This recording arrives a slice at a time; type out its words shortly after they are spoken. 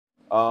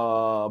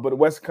But the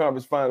Western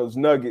Conference Finals,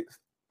 Nuggets,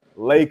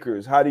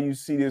 Lakers. How do you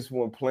see this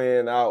one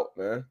playing out,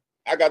 man?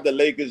 I got the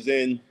Lakers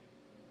in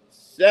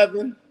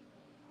 7.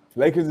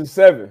 Lakers in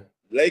 7.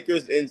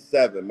 Lakers in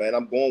 7, man.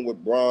 I'm going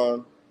with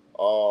Bron.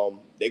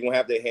 They're gonna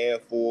have their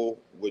handful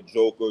with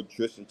Joker.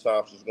 Tristan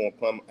Thompson's gonna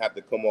have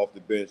to come off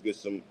the bench, get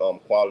some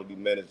quality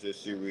minutes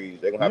this series.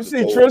 They're gonna You have to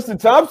see throw. Tristan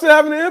Thompson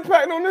having an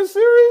impact on this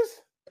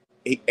series?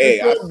 Hey,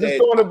 I Just said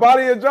throwing the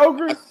body of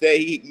Joker? I said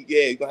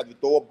he's gonna have to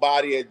throw a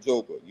body at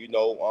Joker.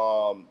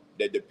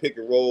 That the pick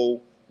and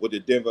roll with the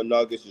Denver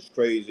Nuggets is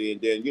crazy, and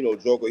then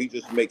Joker he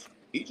just makes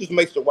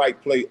the right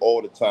play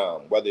all the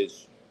time. Whether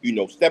it's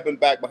stepping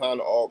back behind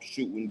the arc,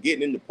 shooting,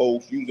 getting in the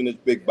post, using his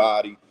big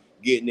body,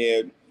 getting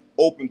there,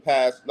 open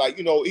pass,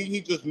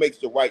 he just makes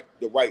the right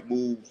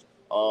moves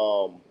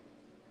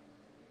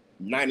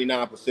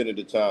 99% of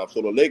the time.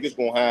 So the Lakers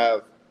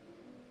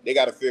they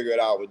got to figure it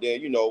out. But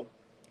then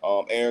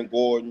Aaron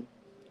Gordon,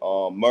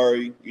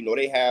 Murray,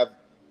 they have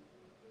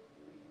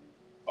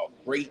a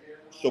great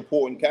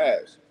supporting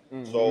cast.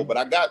 Mm-hmm. So, but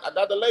I got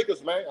the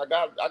Lakers, man. I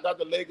got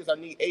the Lakers. I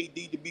need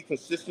AD to be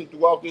consistent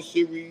throughout this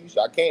series.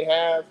 I can't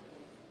have,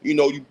 you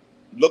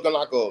looking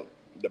like the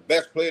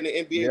best player in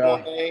the NBA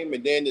one game,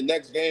 and then the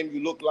next game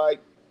you look like,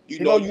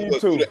 you're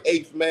the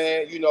eighth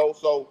man.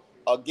 So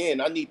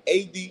again, I need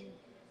AD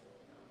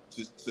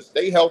to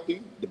stay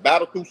healthy, to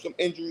battle through some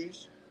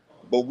injuries.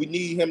 But we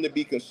need him to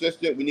be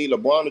consistent. We need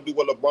LeBron to do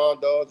what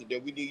LeBron does, and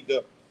then we need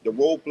the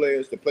role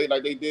players to play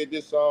like they did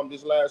this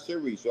last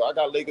series. So I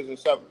got Lakers in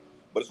 7,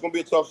 but it's gonna be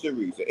a tough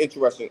series, an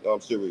interesting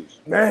series.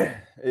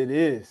 Man, it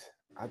is.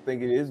 I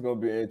think it is gonna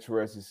be an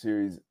interesting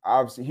series.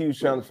 Obviously, huge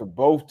challenge for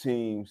both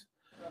teams.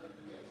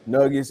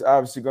 Nuggets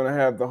obviously gonna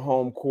have the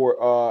home court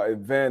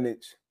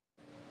advantage.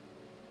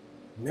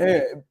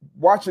 Man,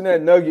 watching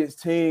that Nuggets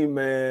team,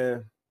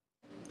 man.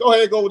 Go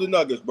ahead, go with the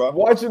Nuggets, bro.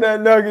 Watching that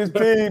Nuggets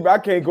team, I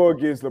can't go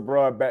against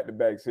LeBron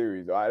back-to-back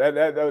series. All right,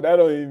 that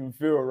don't even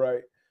feel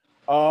right.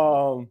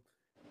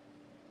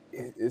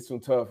 It's some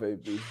tough,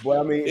 AB. But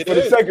I mean,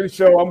 the sake of the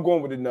show, I'm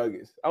going with the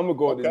Nuggets. I'm gonna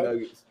go with the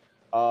Nuggets.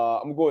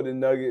 I'm going with the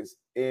Nuggets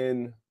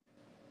in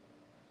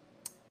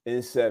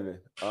 7.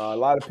 A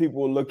lot of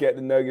people will look at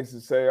the Nuggets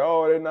and say,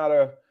 "Oh, they're not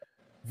a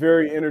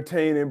very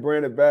entertaining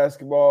brand of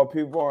basketball.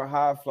 People aren't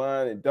high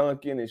flying and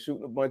dunking and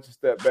shooting a bunch of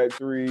step back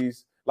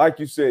threes." Like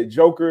you said,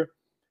 Joker.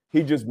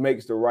 He just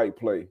makes the right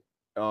play.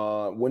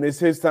 When it's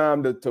his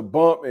time to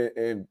bump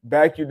and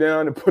back you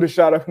down and put a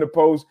shot up in the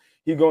post,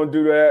 he's going to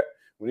do that.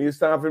 When it's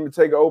time for him to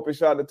take an open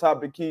shot at the top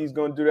of the key, he's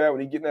going to do that. When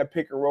he get in that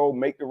pick and roll,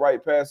 make the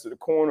right pass to the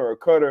corner or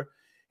cutter,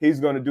 he's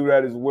going to do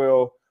that as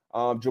well.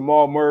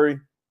 Jamal Murray,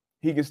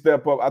 he can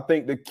step up. I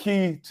think the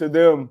key to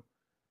them,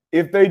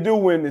 if they do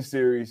win this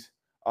series,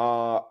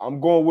 I'm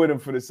going with him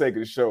for the sake of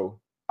the show.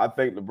 I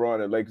think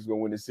LeBron and Lakers going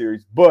to win this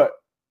series. But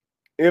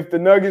if the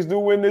Nuggets do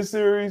win this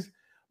series,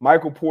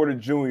 Michael Porter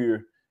Jr.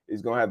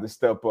 is going to have to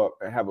step up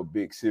and have a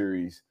big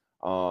series,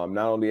 not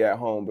only at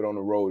home but on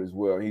the road as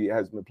well. He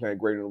has been playing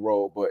great on the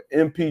road, but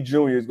MP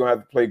Jr. is going to have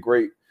to play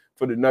great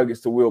for the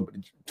Nuggets to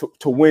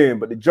win.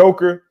 But the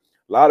Joker,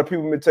 a lot of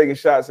people have been taking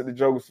shots at the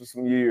Joker for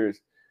some years.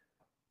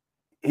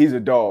 He's a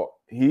dog.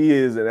 He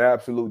is an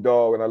absolute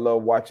dog, and I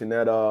love watching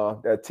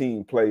that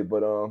team play.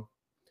 But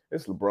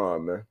it's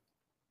LeBron, man.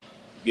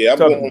 Yeah,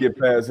 tough to get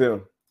past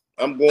him.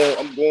 I'm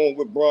going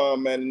with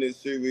Bron, man, in this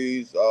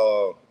series.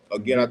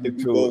 Again, I think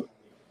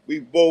we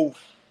both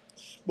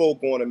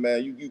spoke on it,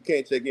 man. You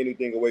can't take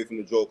anything away from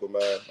the Joker,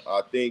 man.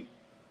 I think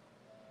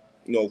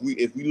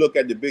if we look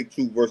at the big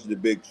two versus the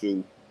big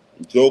two,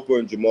 Joker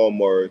and Jamal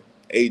Murray,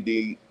 AD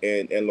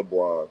and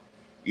LeBron,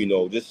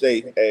 just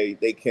say hey,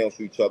 they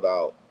cancel each other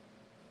out.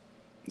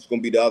 It's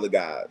gonna be the other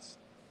guys.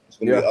 It's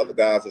gonna be the other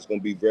guys that's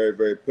gonna be very,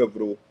 very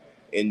pivotal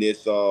in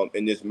this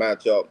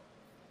matchup.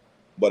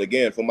 But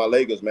again, for my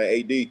Lakers, man,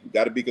 AD, you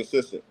got to be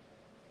consistent.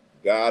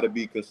 Got to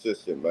be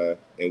consistent, man.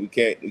 And we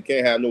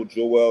can't have no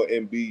Joel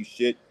Embiid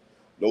shit,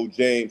 no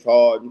James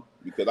Harden,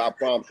 because I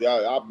promise you,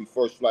 I'll be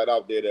first flight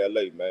out there to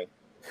LA, man.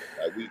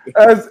 Like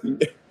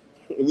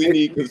we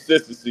need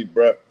consistency,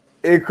 bro.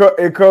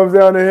 It comes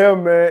down to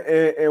him, man.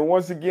 And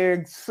once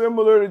again,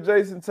 similar to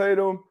Jason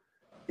Tatum,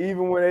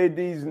 even when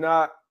AD's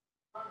not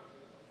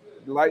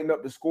lighting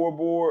up the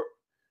scoreboard,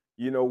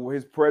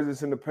 his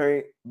presence in the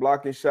paint,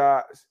 blocking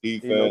shots,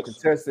 defense,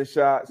 contesting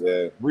shots,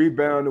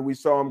 rebounding. We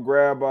saw him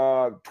grab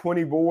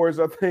 20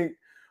 boards, I think,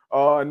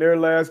 in their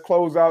last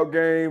closeout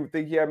game. I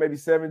think he had maybe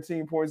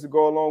 17 points to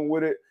go along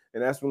with it.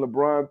 And that's when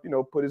LeBron,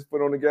 put his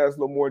foot on the gas a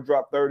little more,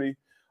 dropped 30.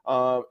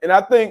 And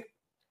I think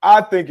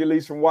at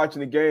least from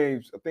watching the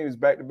games, I think it's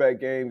back-to-back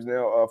games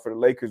now for the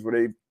Lakers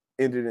where they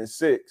ended in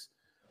 6.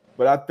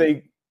 But I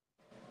feel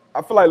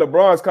like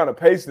LeBron's kind of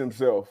pacing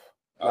himself.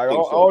 Like, I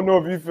don't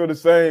know if you feel the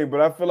same, but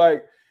I feel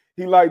like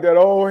he like that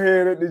old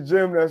head at the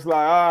gym that's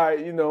like, all right,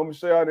 I'm going to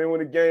show y'all then when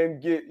the game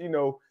get,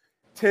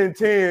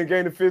 10-10,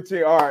 game to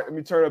 15, all right, let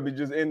me turn up and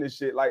just end this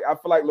shit. Like, I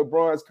feel like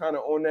LeBron's kind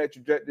of on that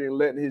trajectory and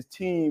letting his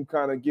team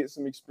kind of get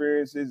some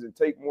experiences and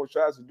take more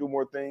shots and do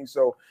more things.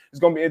 So it's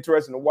going to be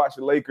interesting to watch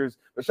the Lakers.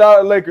 But shout out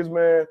to the Lakers,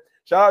 man.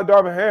 Shout out to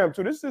Darvin Ham,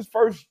 too. This is his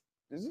first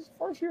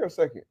year or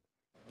second?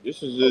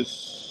 This is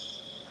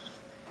his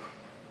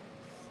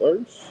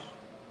first.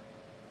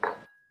 I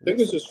think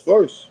this is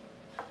first.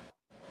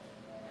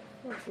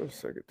 For a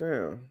second,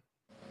 damn,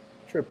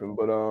 tripping.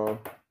 But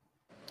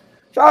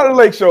shout out to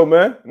Lake Show,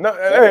 man. No,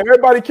 hey,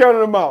 everybody counted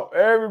them out.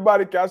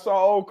 Everybody, I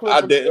saw old clip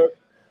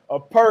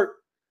of Perk.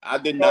 I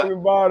did talking not.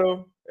 about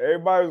him.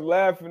 Everybody was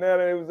laughing at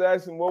it. They was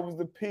asking what was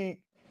the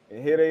peak,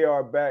 and here they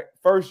are back.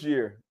 First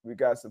year, we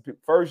got some people.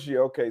 First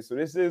year, okay, so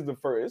this is the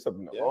first. It's a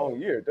long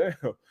year,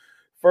 damn.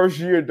 First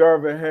year,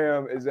 Darvin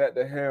Ham is at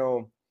the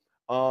helm.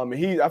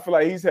 I feel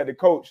like he's had to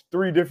coach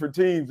 3 different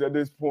teams at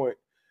this point.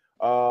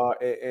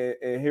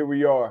 And here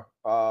we are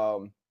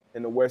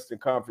in the Western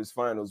Conference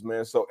Finals,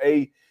 man. So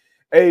AB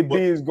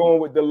is going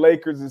with the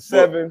Lakers at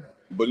 7.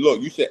 But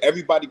look, you said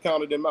everybody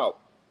counted them out.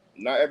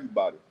 Not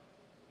everybody.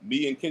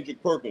 Me and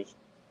Kendrick Perkins.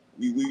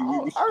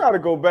 I gotta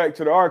go back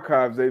to the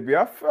archives, AB.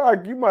 I feel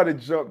like you might have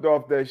jumped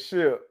off that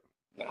ship.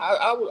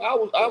 I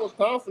was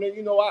confident.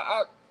 You know,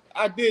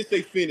 I did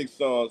say Phoenix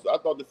Suns. I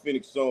thought the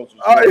Phoenix Suns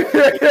was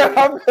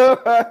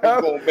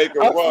gonna make a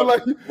run.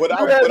 Like but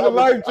you had the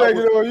life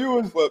jacket on. You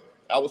was, but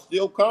I was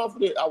still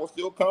confident. I was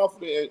still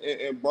confident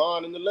in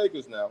Bron and the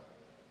Lakers now.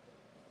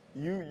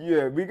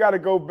 We got to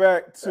go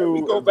back to.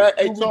 We go back.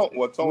 Hey, Tony,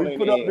 we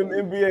put up them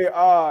NBA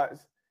odds,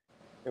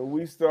 and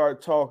we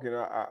start talking.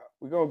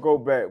 We're gonna go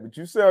back, but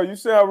you sound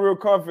real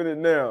confident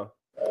now.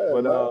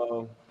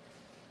 Yeah,